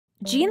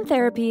Gene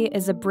therapy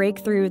is a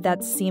breakthrough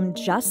that's seemed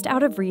just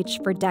out of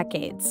reach for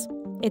decades.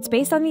 It's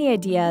based on the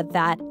idea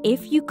that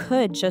if you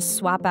could just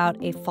swap out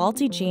a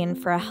faulty gene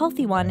for a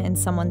healthy one in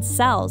someone's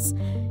cells,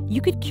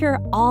 you could cure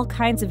all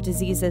kinds of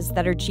diseases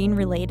that are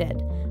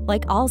gene-related,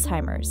 like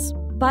Alzheimer's.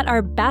 But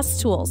our best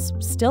tools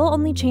still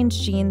only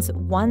change genes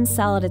one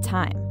cell at a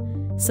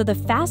time. So the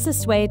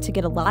fastest way to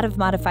get a lot of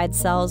modified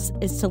cells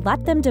is to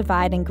let them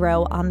divide and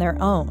grow on their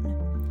own.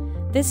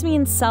 This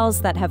means cells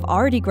that have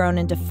already grown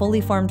into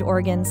fully formed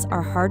organs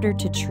are harder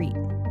to treat.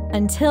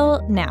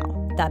 Until now,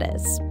 that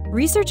is.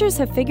 Researchers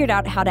have figured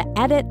out how to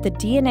edit the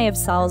DNA of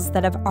cells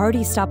that have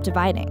already stopped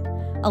dividing,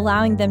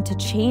 allowing them to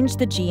change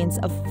the genes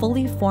of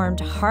fully formed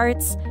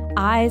hearts,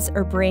 eyes,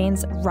 or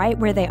brains right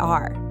where they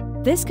are.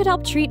 This could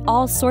help treat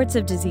all sorts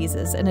of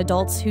diseases in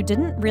adults who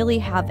didn't really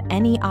have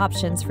any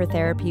options for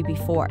therapy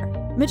before.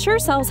 Mature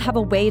cells have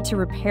a way to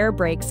repair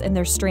breaks in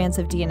their strands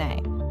of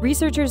DNA.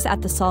 Researchers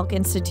at the Salk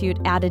Institute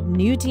added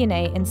new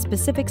DNA in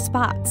specific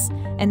spots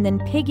and then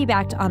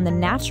piggybacked on the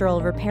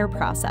natural repair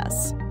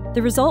process.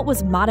 The result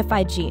was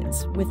modified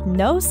genes with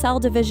no cell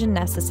division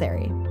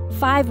necessary.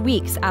 5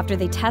 weeks after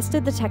they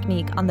tested the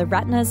technique on the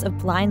retinas of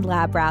blind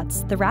lab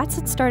rats, the rats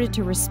had started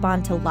to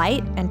respond to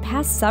light and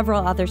passed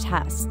several other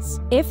tests.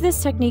 If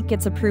this technique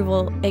gets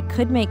approval, it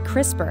could make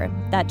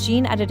CRISPR, that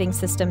gene editing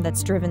system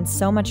that's driven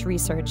so much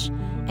research,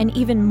 an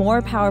even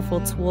more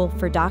powerful tool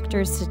for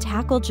doctors to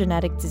tackle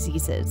genetic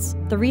diseases.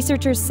 The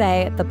researchers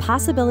say the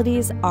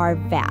possibilities are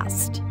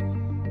vast.